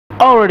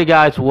Alrighty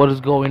guys, what is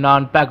going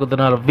on? Back with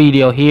another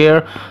video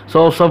here.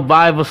 So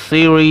Survivor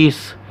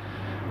Series.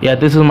 Yeah,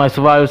 this is my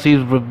Survivor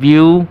Series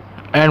review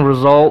and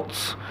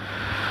results.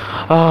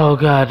 Oh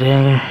god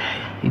dang.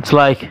 It's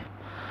like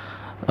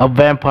a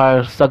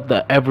vampire sucked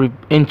every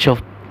inch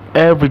of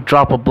every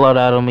drop of blood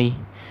out of me.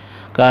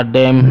 God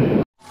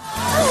damn.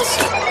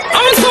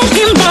 I'm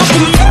talking about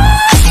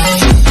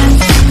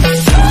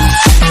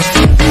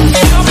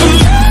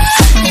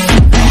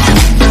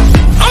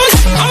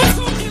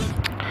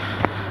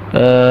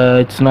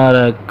it's not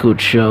a good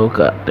show,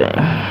 god dang.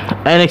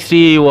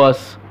 NXT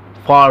was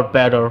far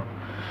better.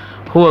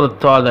 Who would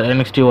have thought that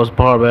NXT was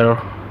far better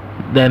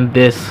than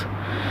this?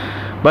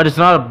 But it's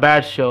not a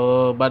bad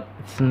show, but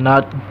it's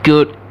not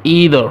good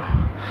either.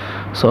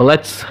 So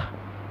let's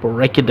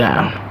break it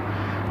down.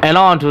 And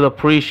on to the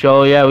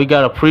pre-show. Yeah, we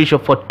got a pre-show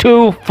for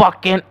 2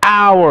 fucking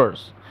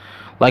hours.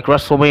 Like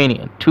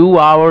WrestleMania. 2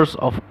 hours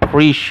of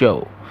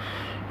pre-show.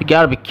 You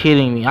gotta be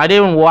kidding me. I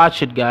didn't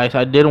watch it, guys.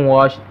 I didn't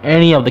watch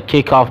any of the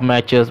kickoff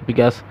matches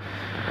because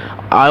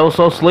I was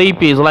so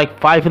sleepy. It's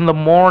like 5 in the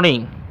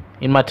morning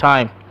in my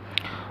time.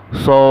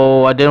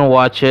 So I didn't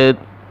watch it.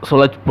 So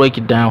let's break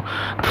it down.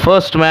 The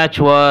first match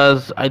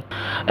was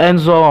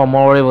Enzo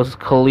Amore vs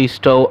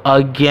Kalisto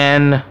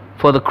again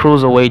for the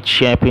Cruiserweight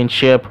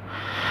Championship.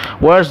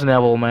 Where's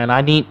Neville, man?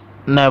 I need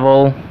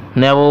Neville.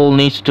 Neville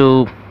needs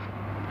to...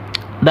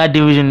 That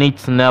division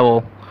needs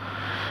Neville.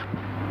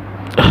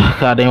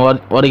 God damn,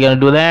 what are you gonna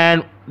do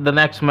then? The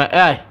next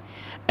match,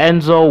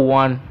 Enzo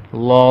won.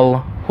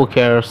 Lol, who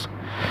cares?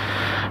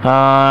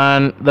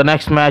 And the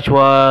next match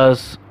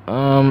was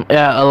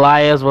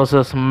Elias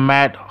versus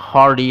Matt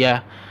Hardy.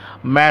 Yeah,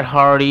 Matt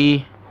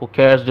Hardy, who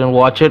cares? Didn't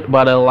watch it,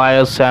 but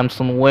Elias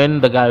Sampson win.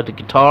 The guy with the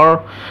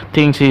guitar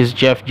thinks he's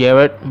Jeff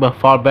Jarrett, but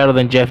far better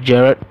than Jeff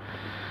Jarrett.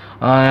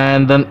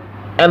 And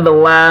the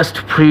last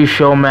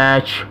pre-show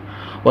match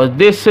was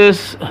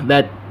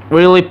that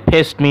really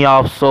pissed me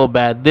off so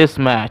bad. This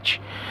match,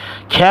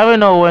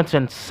 Kevin Owens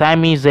and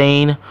Sami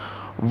Zayn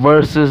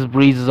versus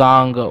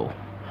Breezango.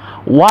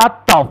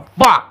 What the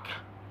fuck?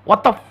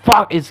 What the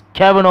fuck is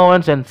Kevin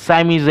Owens and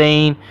Sami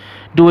Zayn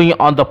doing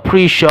on the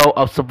pre-show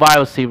of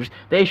Survivor Series?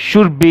 They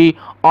should be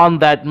on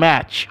that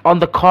match, on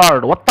the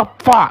card. What the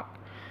fuck?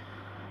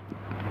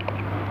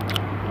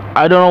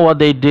 I don't know what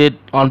they did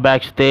on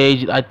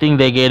backstage. I think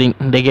they're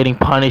getting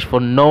punished for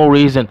no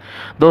reason.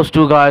 Those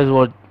two guys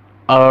were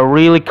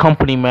really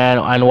company, man,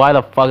 and why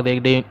the fuck they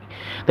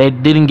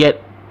didn't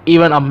get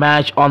even a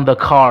match on the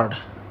card?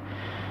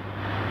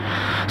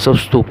 So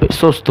stupid,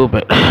 so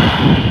stupid.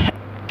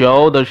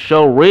 The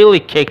show really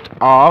kicked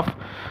off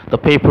the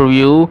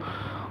pay-per-view.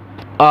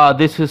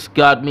 This has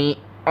got me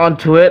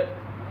onto it,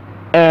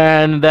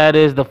 and that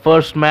is the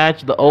first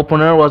match. The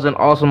opener was an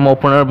awesome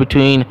opener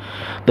between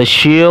the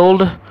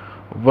Shield,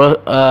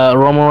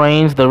 Roman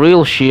Reigns, the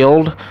real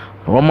Shield,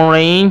 Roman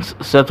Reigns,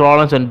 Seth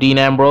Rollins, and Dean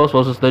Ambrose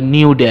versus the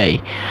New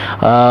Day,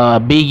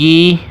 Big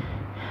E,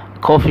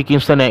 Kofi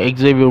Kingston, and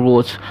Xavier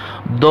Woods.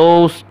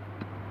 Those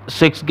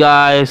 6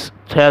 guys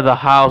tear the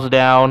house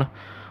down.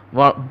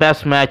 One of the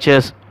best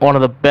matches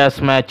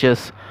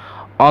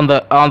on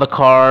the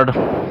card.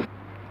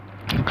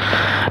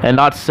 And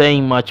not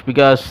saying much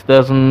because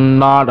there's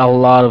not a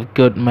lot of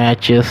good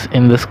matches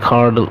in this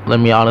card. Let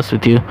me be honest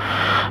with you.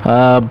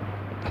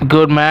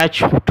 Good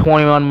match,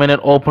 21-minute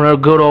opener,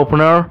 good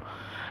opener.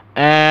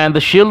 And the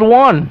Shield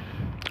won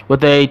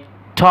with a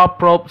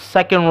top rope,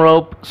 second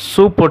rope,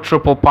 super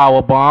triple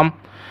power bomb.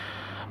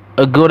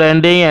 A good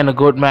ending and a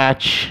good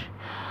match.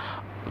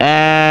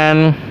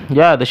 And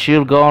yeah, the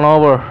Shield going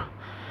over,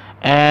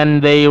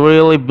 and they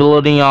really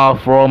building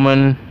off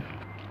Roman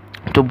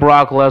to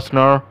Brock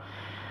Lesnar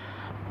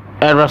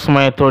at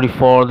WrestleMania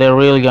 34. They're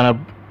really gonna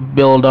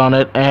build on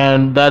it,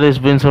 and that is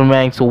Vince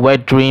McMahon's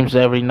wet dreams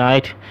every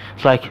night.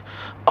 It's like,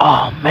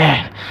 oh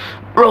man,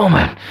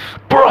 Roman,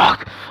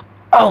 Brock.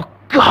 Oh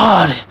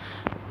god.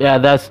 Yeah,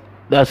 that's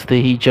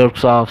the he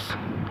jerks off.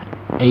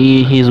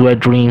 He's wet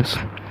dreams.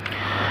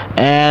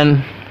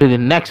 And to the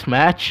next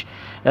match,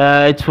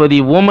 it's for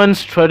the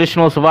women's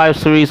traditional Survivor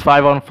Series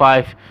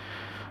 5-on-5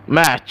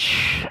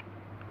 match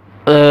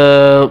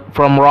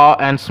from Raw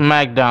and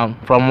SmackDown.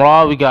 From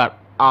Raw we got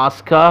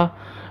Asuka,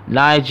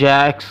 Nia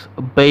Jax,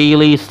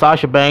 Bayley,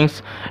 Sasha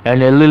Banks,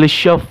 and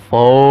Alicia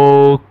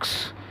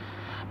Fox.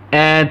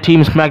 And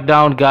Team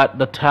SmackDown got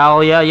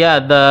Natalya. Yeah,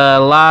 the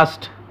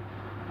last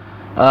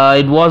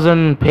it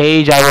wasn't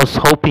Paige. I was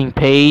hoping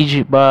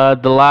Paige,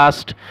 but the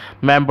last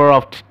member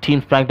of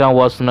Team SmackDown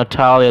was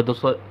Natalya.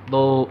 Those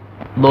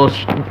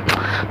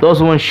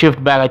ones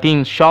shift back. I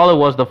think Charlotte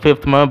was the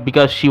 5th member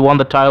because she won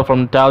the title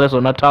from Natalya. So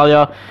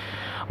Natalya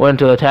went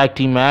to the tag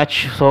team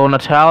match. So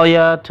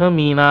Natalya,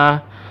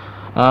 Tamina,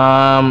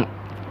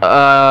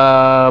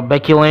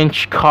 Becky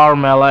Lynch,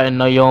 Carmella, and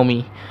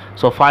Naomi.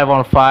 So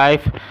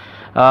 5-on-5.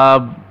 I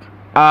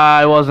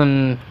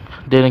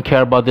didn't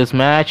care about this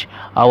match.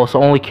 I was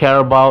only care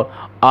about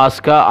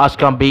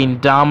Asuka being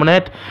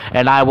dominant,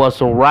 and I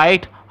was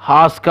right.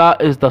 Asuka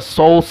is the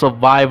sole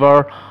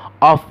survivor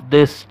of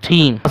this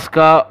team.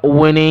 Asuka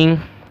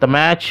winning the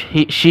match.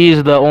 She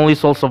is the only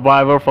sole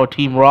survivor for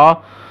Team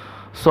Raw.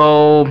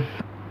 So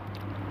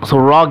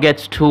Raw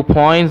gets 2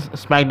 points.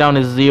 SmackDown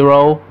is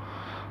 0.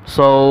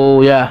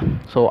 So yeah.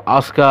 So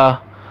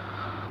Asuka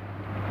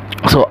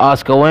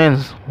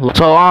wins.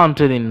 So on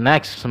to the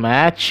next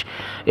match.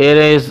 It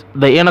is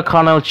the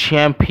Intercontinental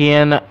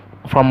Champion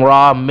from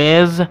Raw,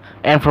 Miz,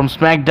 and from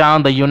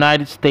SmackDown, the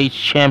United States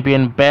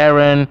Champion,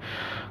 Baron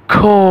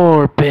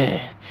Corbin.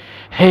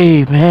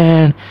 Hey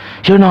man,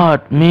 you're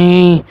not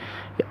me.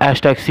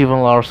 Hashtag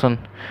Steven Larson.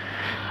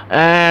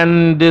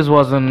 And this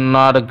was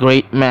not a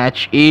great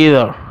match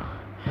either.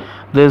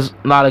 This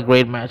not a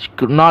great match.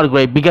 Not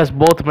great because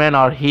both men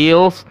are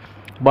heels.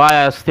 But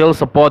I still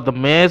support the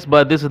Miz.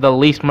 But this is the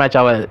least match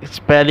I was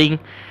expecting.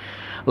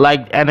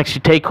 Like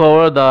NXT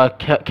Takeover, the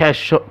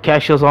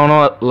Cassius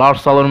Ohno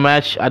Lars Sullivan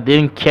match, I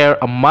didn't care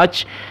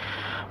much.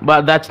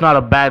 But that's not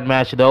a bad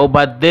match though.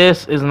 But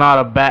this is not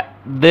a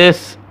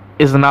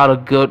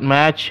good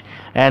match,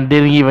 and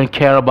didn't even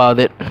care about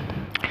it.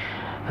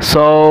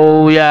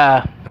 So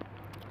yeah,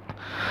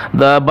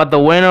 but the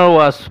winner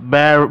was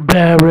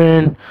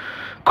Baron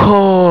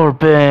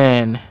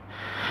Corbin.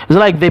 It's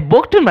like they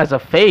booked him as a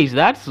face.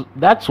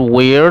 That's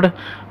weird.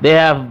 They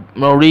have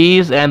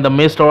Maurice and the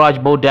Mr.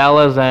 Raj, Bo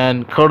Dallas,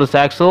 and Curtis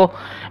Axel,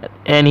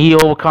 and he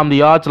overcome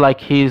the odds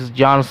like he's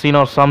John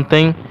Cena or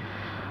something.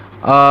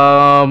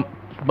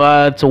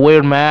 But it's a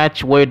weird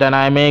match, weird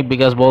dynamic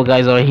because both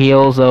guys are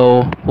heels,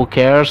 so who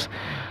cares?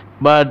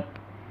 But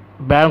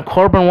Baron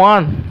Corbin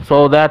won,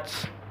 so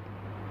that's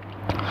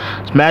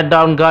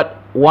SmackDown got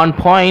 1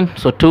 point,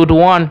 so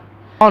 2-1.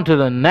 On to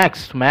the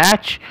next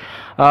match.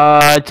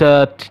 It's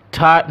a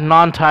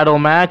non-title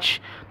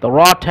match. The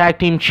Raw Tag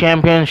Team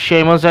Champions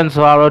Sheamus and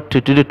Cesaro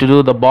to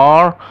do the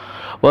bar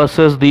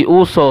versus the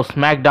Usos,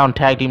 SmackDown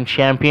Tag Team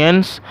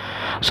Champions.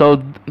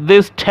 So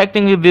this is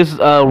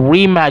a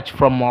rematch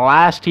from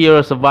last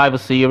year's Survivor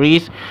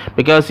Series,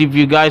 because if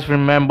you guys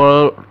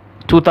remember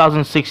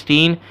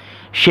 2016,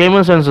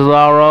 Sheamus and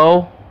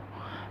Cesaro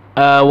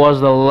was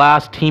the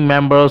last team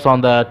members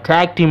on the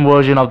tag team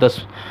version of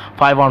this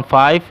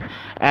 5-on-5,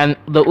 and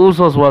the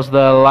Usos was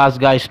the last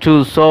guys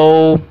too.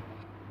 So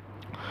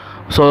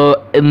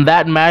in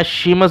that match,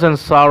 Sheamus and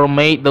Cesaro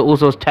made the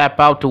Usos tap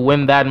out to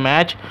win that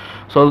match.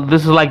 So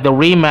this is like the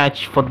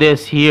rematch for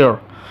this here,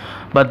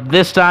 but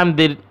this time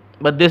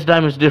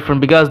is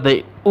different because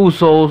the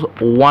Usos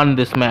won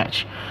this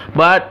match.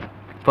 But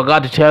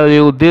forgot to tell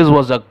you, this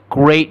was a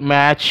great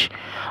match.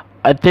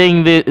 I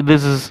think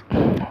this is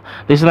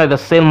like the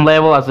same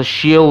level as the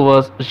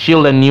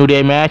Shield and New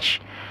Day match.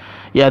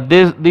 Yeah,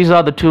 these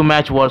are the two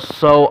matches was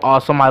so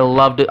awesome. I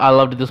loved it. I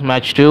loved this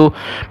match too.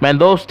 Man,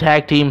 those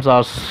tag teams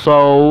are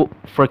so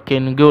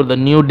freaking good. The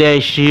New Day,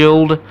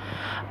 Shield,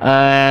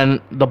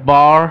 and the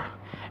Bar,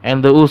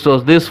 and the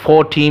Usos. These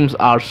 4 teams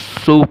are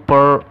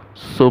super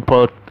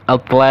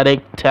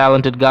athletic,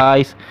 talented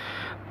guys.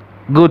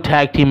 Good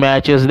tag team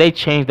matches. They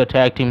changed the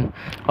tag team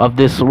of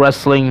this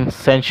wrestling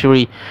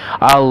century.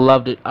 I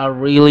loved it. I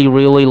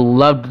really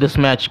loved this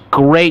match.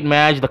 Great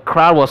match. The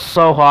crowd was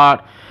so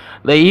hot.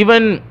 They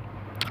even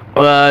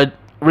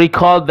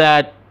recalled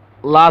that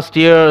last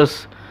year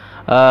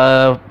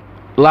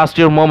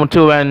moment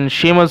too, when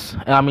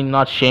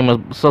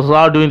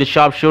Cesaro doing the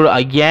sharpshooter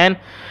again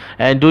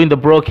and doing the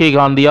bro kick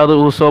on the other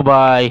Uso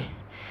by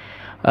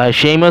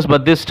Sheamus,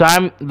 but this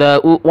time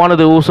one of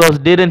the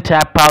Usos didn't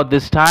tap out.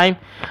 This time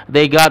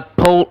they got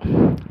pulled.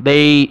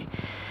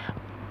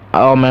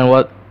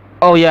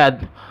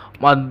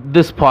 On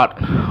this part,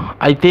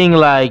 I think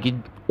like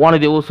one of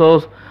the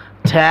Usos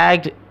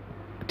tagged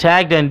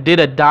and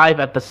did a dive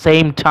at the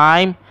same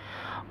time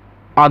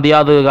on the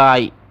other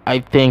guy, I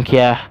think.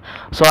 Yeah,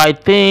 so I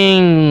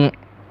think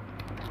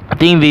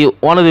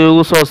one of the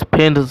Usos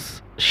pinned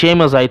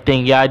Sheamus, I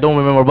think. Yeah, I don't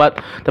remember, but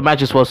the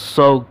matches was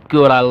so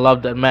good. I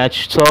loved that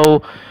match.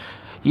 So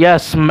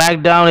yes,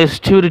 SmackDown is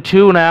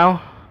 2-2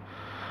 now.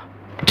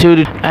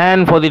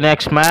 And for the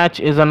next match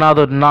is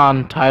another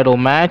non-title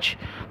match.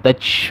 The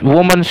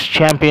Women's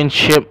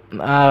Championship,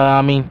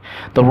 the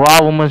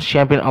Raw Women's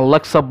Champion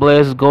Alexa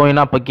Bliss going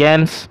up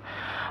against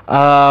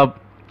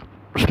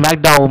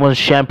SmackDown Women's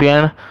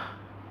Champion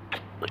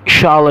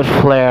Charlotte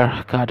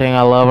Flair. God dang,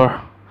 I love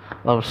her.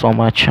 Love her so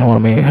much. I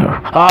want to marry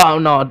her. Oh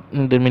no, I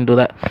didn't mean to do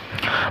that.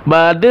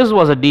 But this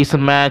was a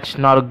decent match.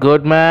 Not a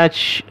good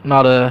match.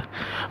 Not a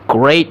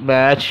great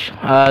match.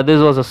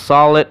 This was a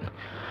solid,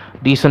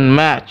 decent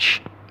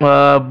match.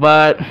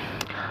 But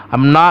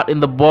I'm not in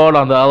the board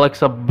on the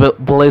Alexa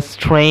Bliss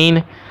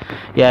train.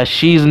 Yeah,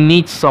 she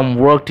needs some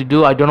work to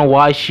do. I don't know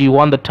why she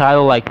won the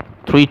title like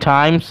 3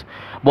 times,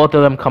 both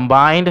of them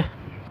combined.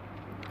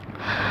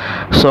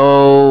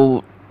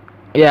 So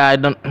yeah,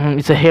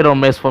 it's a hit or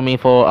miss for me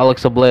for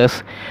Alexa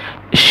Bliss.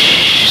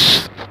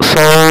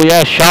 So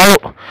yeah,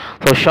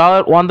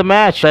 Charlotte won the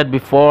match. Said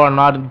before, I'm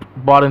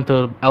not bought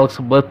into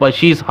Alexa Bliss, but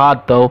she's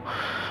hot though.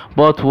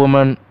 Both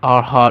women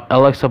are hot.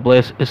 Alexa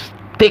Bliss is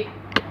thick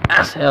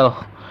as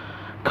hell.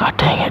 God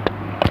dang it.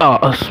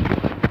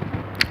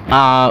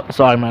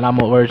 Sorry man, I'm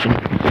a virgin.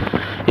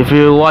 If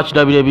you watch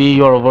WWE,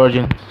 you're a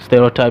virgin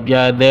stereotype.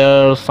 Yeah,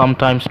 there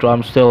sometimes too.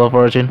 I'm still a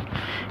virgin,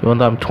 even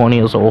though I'm 20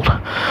 years old.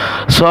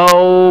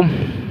 So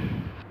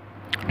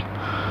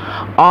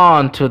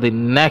on to the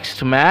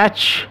next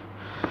match.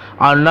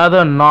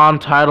 Another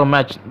non-title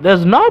match.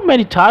 There's not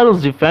many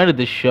titles defended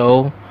this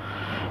show.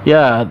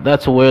 Yeah,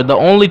 that's weird. The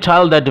only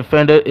title that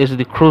defended is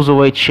the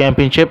Cruiserweight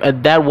Championship,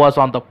 and that was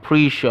on the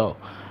pre-show.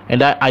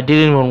 And I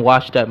didn't even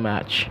watch that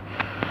match.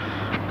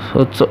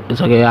 So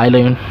it's okay. I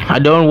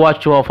don't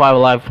watch 205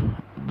 Live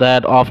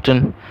that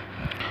often.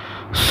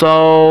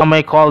 So I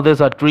may call this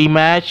a dream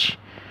match,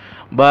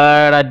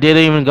 but I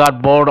didn't even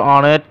got bored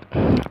on it.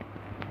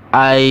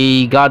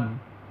 I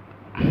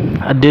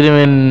didn't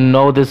even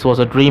know this was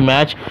a dream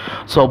match.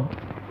 So,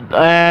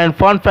 and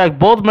fun fact,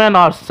 both men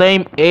are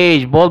same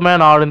age. Both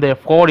men are in their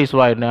 40s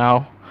right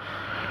now.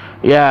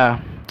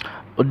 Yeah,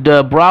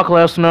 the Brock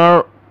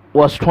Lesnar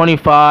was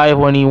 25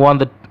 when he won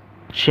the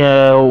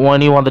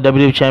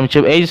WWE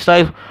Championship.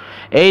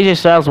 AJ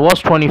Styles was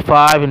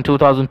 25 in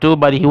 2002,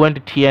 but he went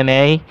to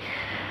TNA.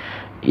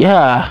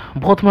 Yeah,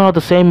 both men are the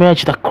same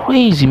age. That's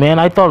crazy, man.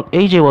 I thought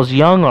AJ was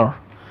younger.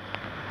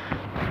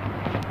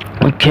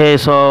 Okay,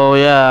 so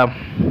yeah.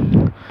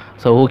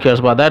 So who cares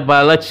about that?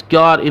 But let's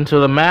get into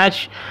the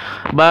match.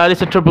 But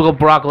it's a typical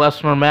Brock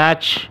Lesnar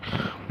match.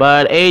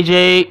 But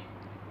AJ,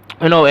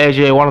 you know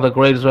AJ, one of the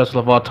greatest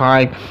wrestlers of all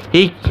time.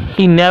 He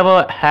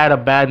never had a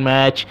bad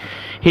match.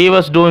 He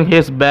was doing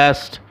his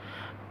best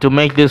to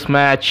make this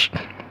match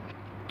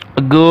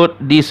good,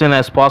 decent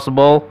as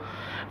possible,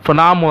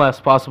 phenomenal as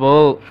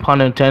possible,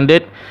 pun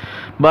intended.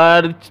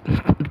 But it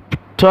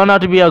turned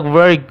out to be a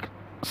very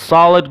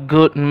solid,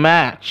 good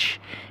match.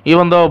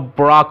 Even though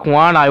Brock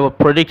won, I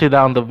predicted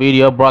on the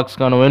video Brock's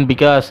gonna win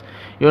because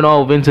you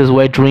know Vince's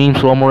wet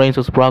dreams. Roman Reigns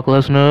was Brock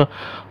Lesnar.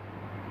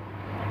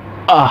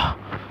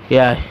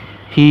 Yeah,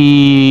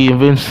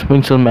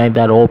 Vince will make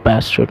that old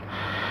bastard.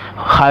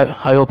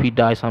 I hope he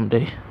dies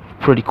someday,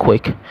 pretty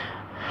quick.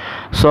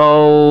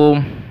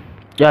 So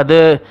yeah,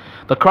 the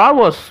crowd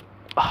was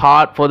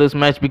hot for this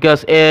match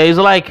because it's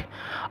like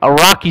a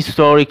Rocky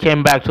story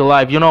came back to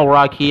life. You know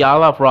Rocky, I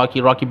love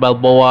Rocky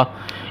Balboa.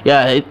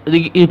 Yeah,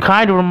 it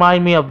kind of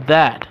remind me of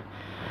that.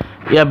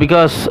 Yeah,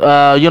 because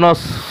you know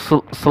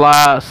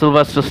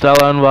Sylvester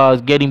Stallone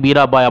was getting beat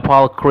up by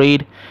Apollo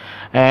Creed.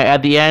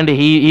 At the end,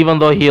 even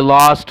though he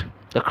lost,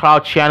 the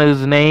crowd chanted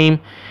his name.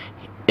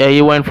 Yeah,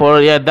 he went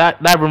for it. Yeah,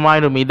 that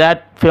reminded me.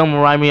 That film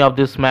reminded me of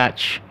this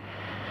match.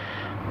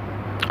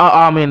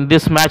 I mean,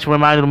 this match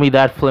reminded me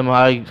that film.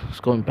 I was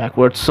going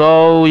backwards.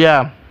 So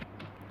yeah,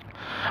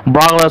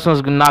 Brock Lesnar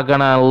is not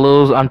gonna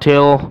lose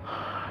until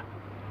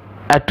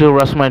after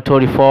WrestleMania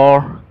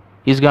 34.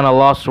 He's gonna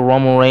lose to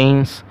Roman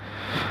Reigns.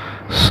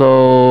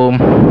 So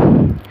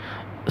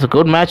it's a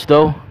good match,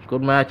 though.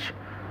 Good match.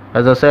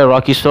 As I said,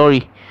 Rocky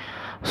story.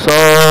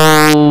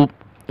 So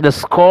the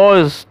score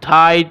is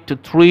tied to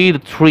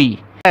 3-3.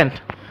 And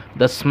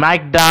the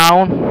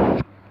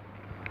SmackDown,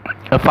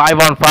 a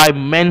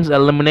 5-on-5 men's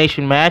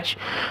elimination match.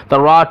 The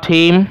Raw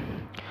team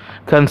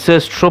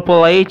consists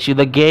Triple H,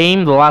 The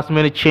Game, the last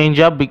minute change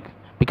up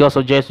because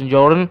of Jason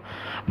Jordan,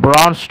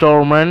 Braun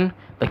Strowman,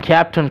 the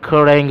Captain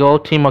Kurt Angle,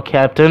 team of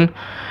Captain,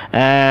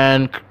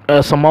 and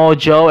Samoa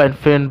Joe and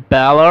Finn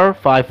Balor,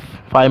 five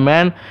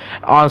men.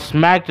 On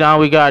SmackDown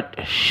we got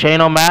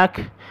Shane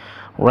O'Mac,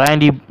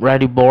 Randy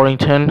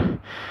Borrington,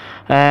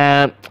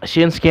 and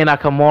Shinsuke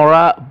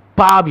Nakamura,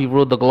 Bobby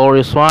Roode, the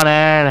Glorious One,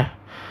 and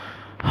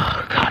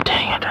God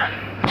dang it.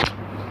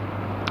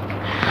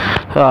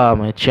 Oh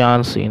man,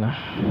 John Cena.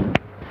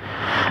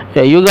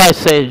 Yeah, you guys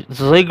say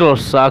Ziggler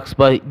sucks,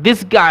 but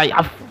this guy,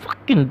 I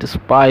fucking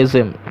despise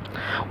him.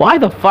 Why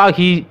the fuck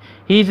he's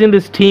in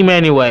this team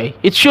anyway?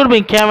 It should have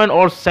been Kevin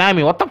or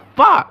Sammy. What the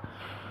fuck?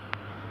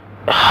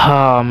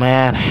 Oh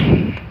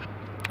man.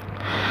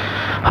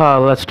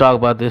 Oh, let's talk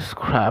about this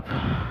crap.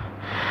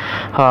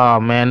 Oh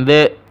man,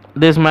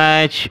 this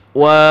match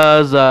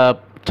was a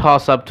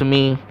toss-up to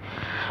me.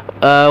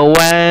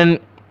 When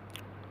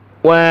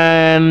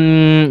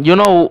you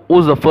know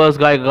who's the first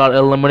guy got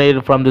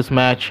eliminated from this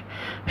match?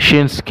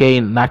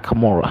 Shinsuke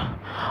Nakamura.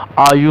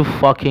 Are you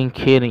fucking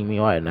kidding me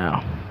right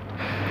now?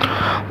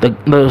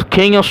 The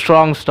King of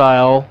Strong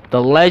Style,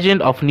 the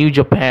Legend of New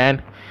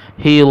Japan,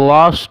 he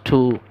was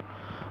the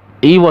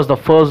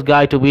first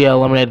guy to be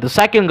eliminated. The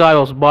second guy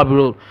was Bobby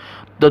Roode.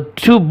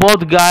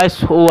 Both guys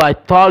who I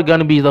thought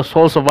gonna be the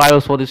sole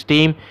survivors for this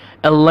team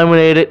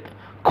eliminated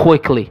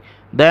quickly.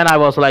 Then I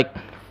was like,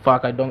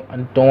 fuck, I don't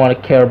want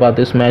to care about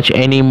this match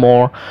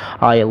anymore.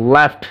 I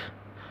left.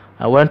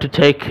 I want to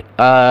take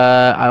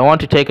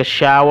a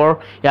shower.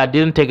 Yeah, I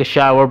didn't take a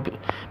shower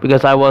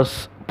because I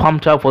was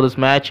pumped up for this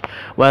match.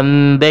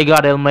 When they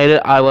got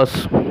eliminated, I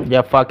was,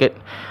 yeah, fuck it.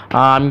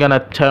 I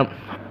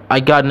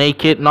got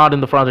naked, not in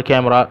the front of the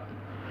camera.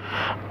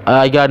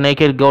 I got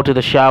naked, go to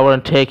the shower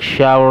and take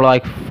shower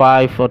like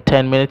 5 or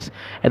 10 minutes,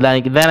 and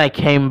then I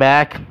came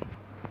back.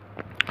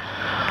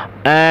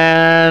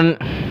 And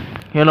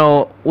you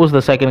know who's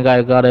the second guy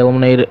who got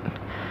eliminated?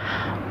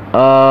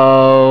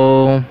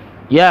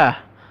 Yeah,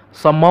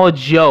 Samoa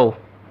Joe.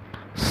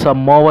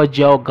 Samoa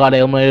Joe got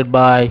eliminated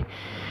by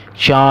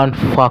John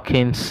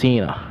fucking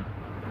Cena.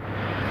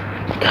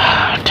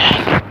 God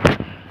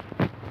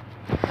dang.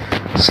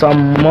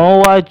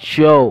 Samoa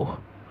Joe.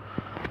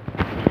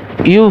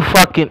 You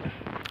fucking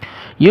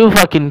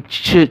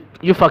shit.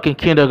 You fucking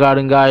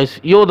kindergarten guys.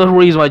 You're the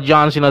reason why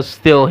John Cena's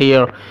still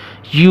here.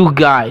 You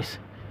guys.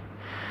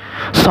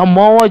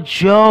 Samoa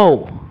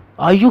Joe.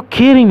 Are you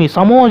kidding me?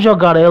 Samoa Joe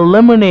got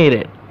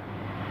eliminated.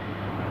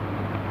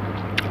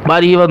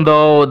 But even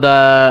though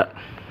the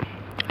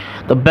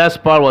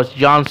best part was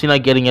John Cena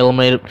getting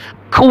eliminated,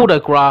 coup de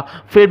grace.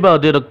 Finn Balor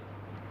did a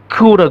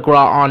coup de grace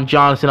on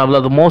John Cena.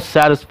 The most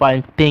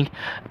satisfying thing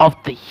of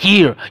the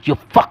year. You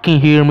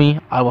fucking hear me?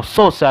 I was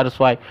so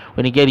satisfied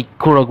when he get a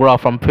coup de grace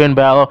from Finn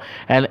Balor.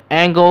 And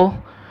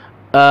Angle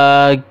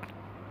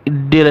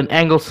did an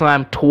angle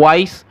slam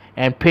twice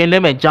and pinned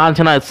him, and John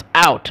Cena is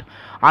out.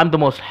 I'm the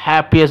most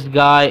happiest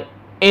guy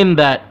in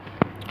that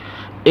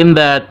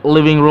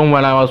living room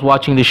when I was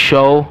watching the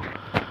show.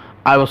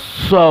 I was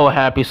so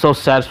happy, so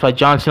satisfied.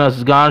 John Cena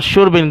is gone.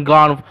 Should have been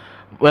gone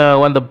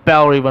when the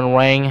bell even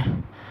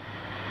rang.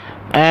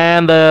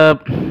 And there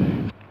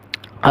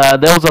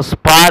was a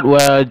spot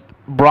where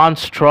Braun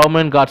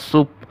Strowman got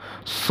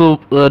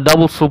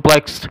double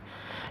suplexed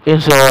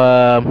into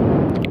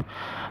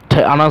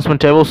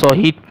announcement table, so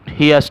he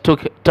has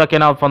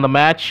taken out from the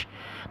match.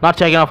 Not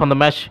taken out from the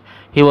match.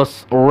 He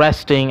was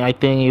resting. I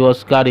think he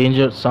got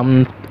injured,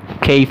 some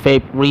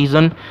kayfabe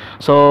reason.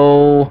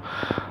 So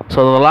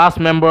the last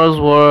members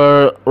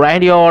were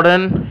Randy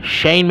Orton,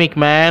 Shane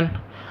McMahon,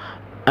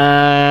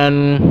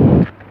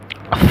 and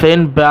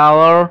Finn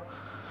Balor,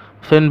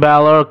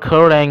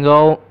 Kurt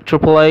Angle,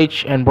 Triple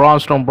H, and Braun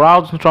Strowman.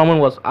 Braun Strowman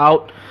was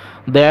out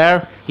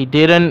there. He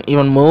didn't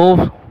even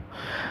move.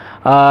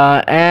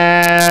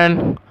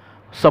 And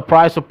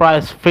surprise,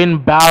 surprise, Finn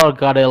Balor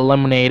got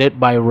eliminated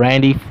by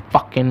Randy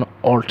fucking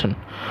Orton.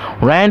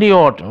 Randy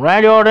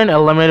Orton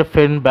eliminated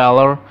Finn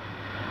Balor.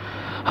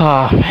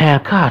 Oh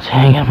man, god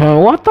dang it, man.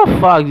 What the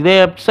fuck?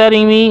 They're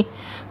upsetting me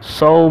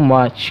so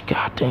much.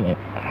 God dang it.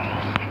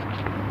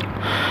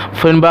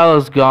 Finn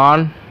Balor's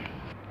gone.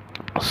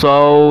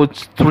 So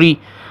it's three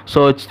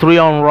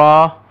on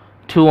Raw,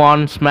 2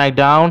 on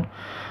SmackDown.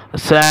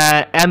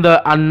 And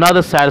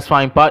another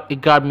satisfying part,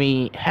 it got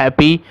me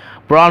happy.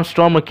 Braun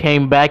Strowman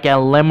came back and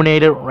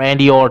eliminated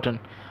Randy Orton.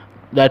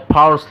 That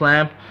power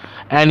slam,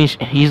 and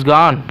he's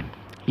gone.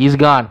 He's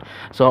gone.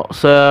 So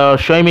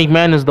Shane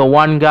McMahon is the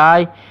one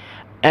guy,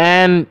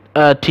 and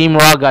Team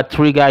Raw got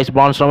 3 guys: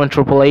 Braun Strowman,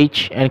 Triple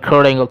H, and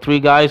Kurt Angle. 3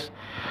 guys.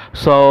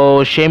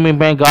 So Shane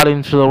McMahon got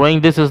into the ring.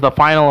 This is the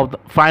final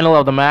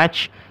of the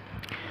match.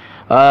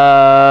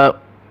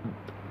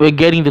 We're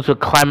getting to the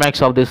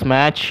climax of this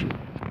match.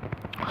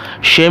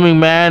 Shane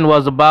McMahon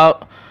was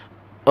about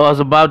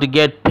to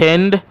get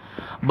pinned,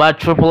 but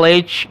Triple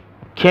H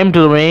came to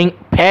the ring,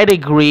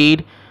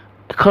 pedigreed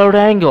Kurt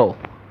Angle.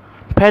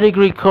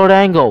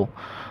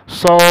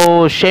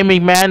 So Shane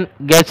McMahon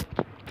gets,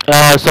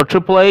 so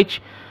Triple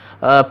H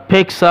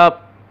picks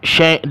up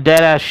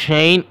dead-ass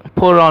Shane,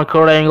 put it on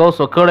Kurt Angle.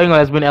 So Kurt Angle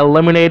has been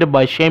eliminated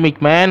by Shane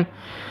McMahon.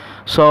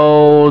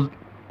 So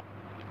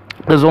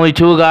there's only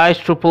 2 guys,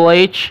 Triple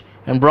H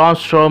and Braun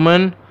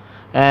Strowman,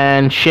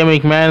 and Shane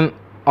McMahon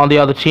on the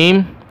other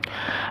team.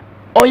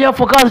 Oh yeah, I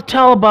forgot to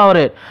tell about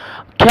it.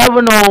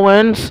 Kevin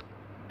Owens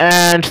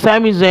and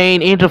Sami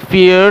Zayn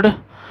interfered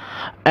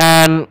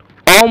and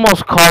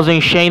almost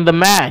causing Shane the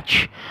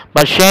match.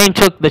 But Shane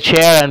took the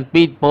chair and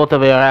beat both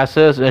of their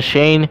asses.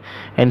 Shane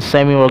and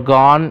Sami were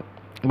gone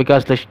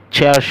because the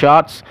chair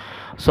shots.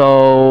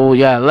 So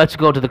yeah, let's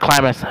go to the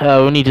climax.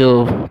 We need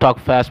to talk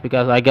fast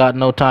because I got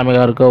no time. I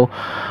gotta go.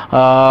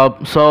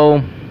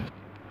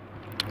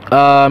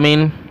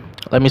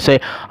 Let me say,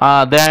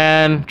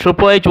 then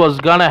Triple H was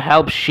gonna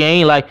help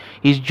Shane, like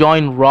he's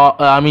joined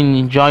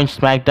joined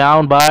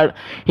SmackDown, but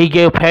he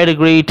gave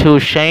pedigree to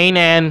Shane,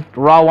 and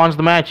Raw won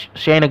the match.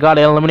 Shane got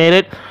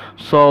eliminated.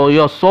 So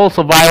your sole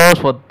survivors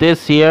for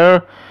this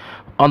year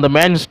on the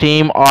men's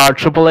team are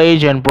Triple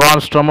H and Braun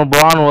Strowman.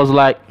 Braun was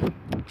like,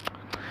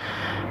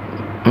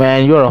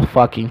 man, you're a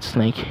fucking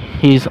snake.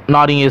 He's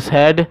nodding his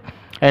head,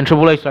 and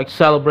Triple H like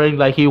celebrating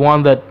like he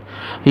won the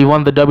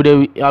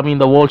WWE,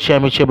 the World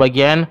Championship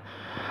again.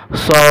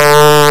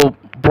 So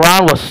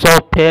Braun was so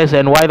pissed,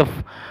 and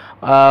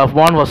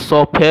Braun was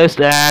so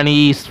pissed, and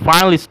he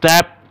finally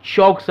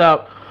chokes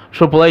out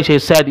Triple H. He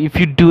said, "If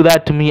you do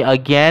that to me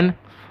again,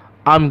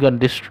 I'm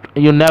gonna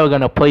you're never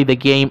gonna play the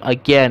game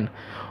again."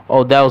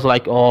 Oh, that was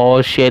like,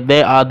 oh shit.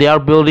 They are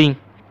building.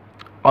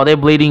 Are they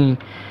bleeding?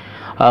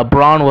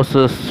 Braun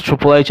versus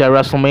Triple H at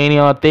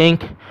WrestleMania, I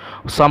think,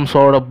 some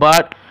sort of.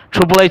 But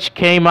Triple H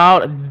came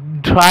out,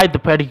 tried the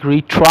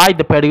pedigree,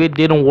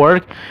 didn't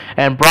work,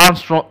 and Braun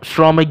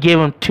Strowman gave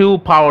him 2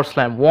 power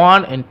slam,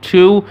 1 and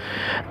 2,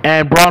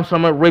 and Braun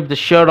Strowman ripped the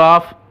shirt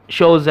off,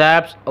 shows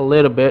abs a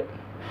little bit,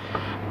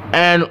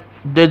 and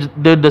did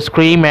the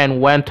scream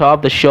and went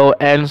off. The show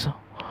ends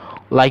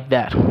like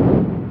that.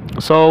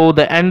 So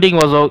the ending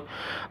was,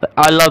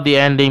 I love the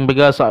ending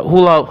because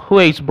who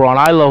hates Braun?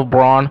 I love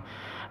Braun.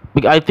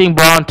 I think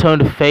Braun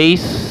turned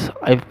face.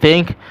 I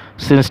think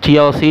since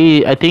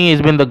TLC, I think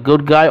he's been the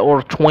good guy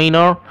or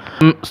tweener.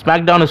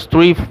 SmackDown is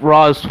 3,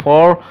 Raw is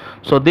 4.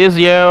 So this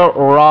year,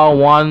 Raw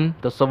won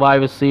the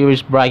Survivor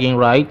Series bragging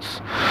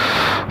rights.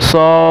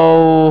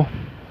 So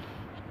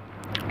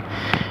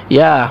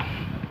yeah.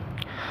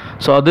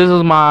 So this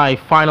is my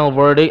final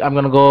verdict. I'm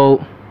gonna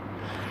go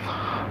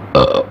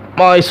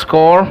my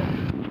score,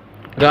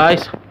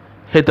 guys.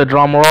 Hit the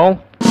drum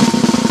roll.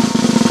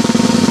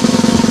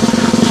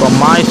 So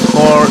my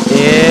score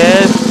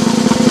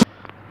is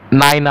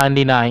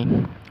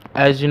 999.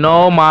 As you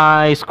know,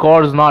 my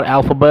score is not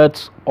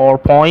alphabets or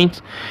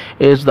points.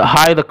 It's the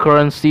high the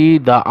currency,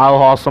 the how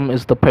awesome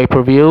is the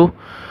pay-per-view.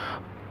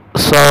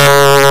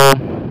 So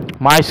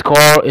my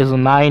score is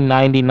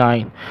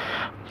 999.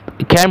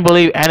 I can't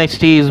believe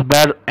NXT is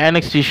better.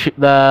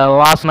 The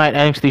last night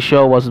NXT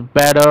show was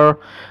better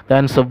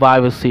than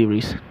Survivor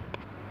Series.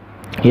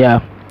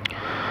 Yeah,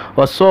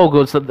 was so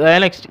good. So the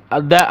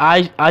NXT that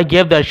I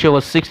gave that show a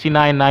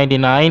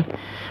 69.99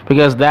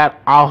 because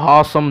that how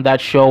awesome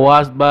that show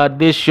was. But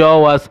this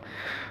show was,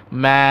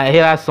 man,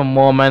 it has some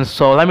moments.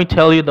 So let me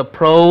tell you the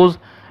pros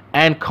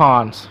and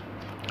cons.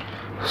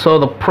 So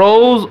the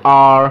pros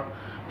are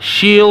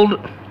Shield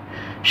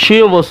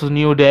versus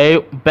New Day,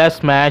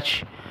 best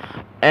match.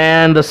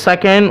 And the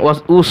second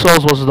was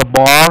Usos versus the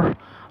Bar.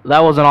 That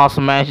was an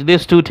awesome match.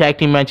 This two tag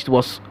team match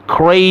was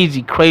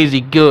crazy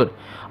good.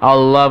 I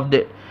loved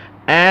it.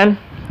 And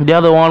the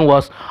other one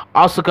was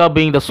Asuka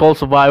being the sole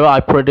survivor.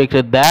 I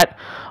predicted that.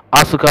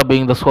 Asuka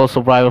being the sole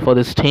survivor for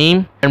this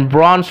team. And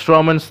Braun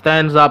Strowman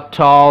stands up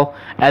tall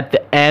at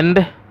the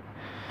end.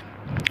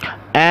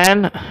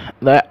 And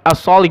a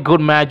solid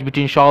good match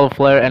between Charlotte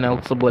Flair and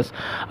Alexa Bliss.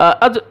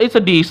 It's a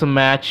decent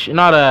match.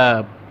 Not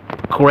a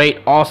great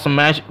awesome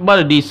match, but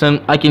a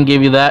decent. I can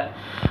give you that.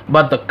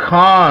 But the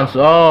cons,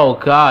 oh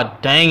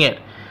god dang it,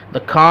 the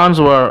cons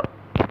were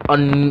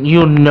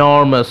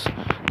enormous.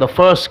 The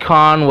first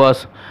con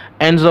was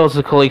Enzo's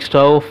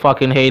Calixto,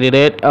 fucking hated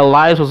it.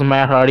 Elias was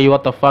Matt Hardy,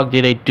 what the fuck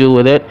did they do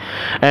with it?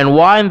 And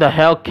why in the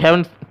hell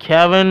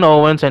Kevin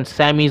Owens and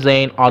Sami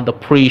Zayn on the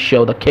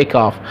pre-show, the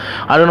kickoff?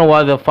 I don't know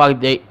why the fuck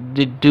they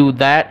did do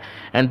that.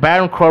 And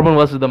Baron Corbin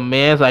was the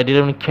Miz. I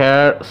didn't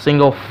care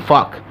single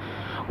fuck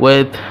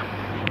with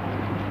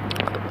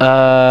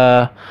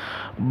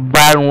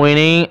Baron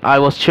winning. I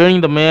was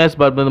cheering the Miz,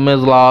 but the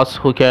Miz lost.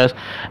 Who cares?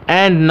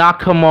 And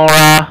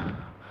Nakamura,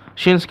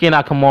 Shinsuke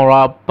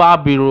Nakamura,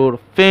 Bobby Roode,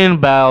 Finn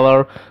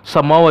Balor,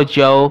 Samoa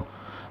Joe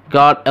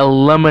got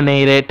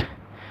eliminated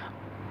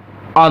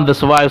on the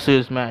Survivor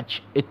Series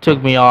match. It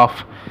took me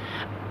off.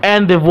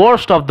 And the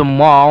worst of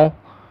them all,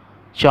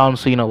 John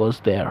Cena was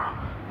there.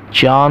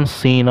 John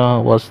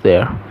Cena was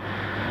there.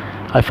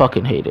 I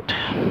fucking hate it.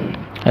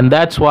 And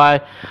that's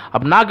why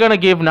I'm not gonna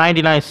give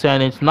 99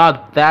 cents. It's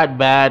not that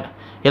bad.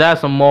 It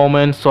has some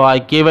moments, so I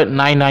give it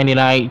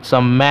 9.99. It's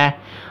a meh,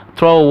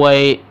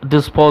 throwaway,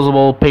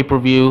 disposable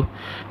pay-per-view.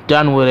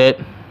 Done with it.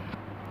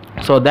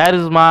 So that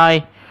is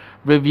my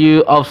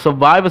review of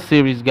Survivor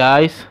Series,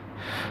 guys.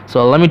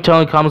 So let me tell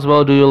in the comments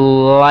below, do you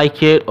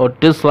like it or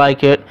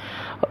dislike it?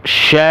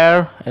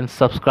 Share and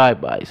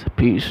subscribe, guys.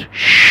 Peace.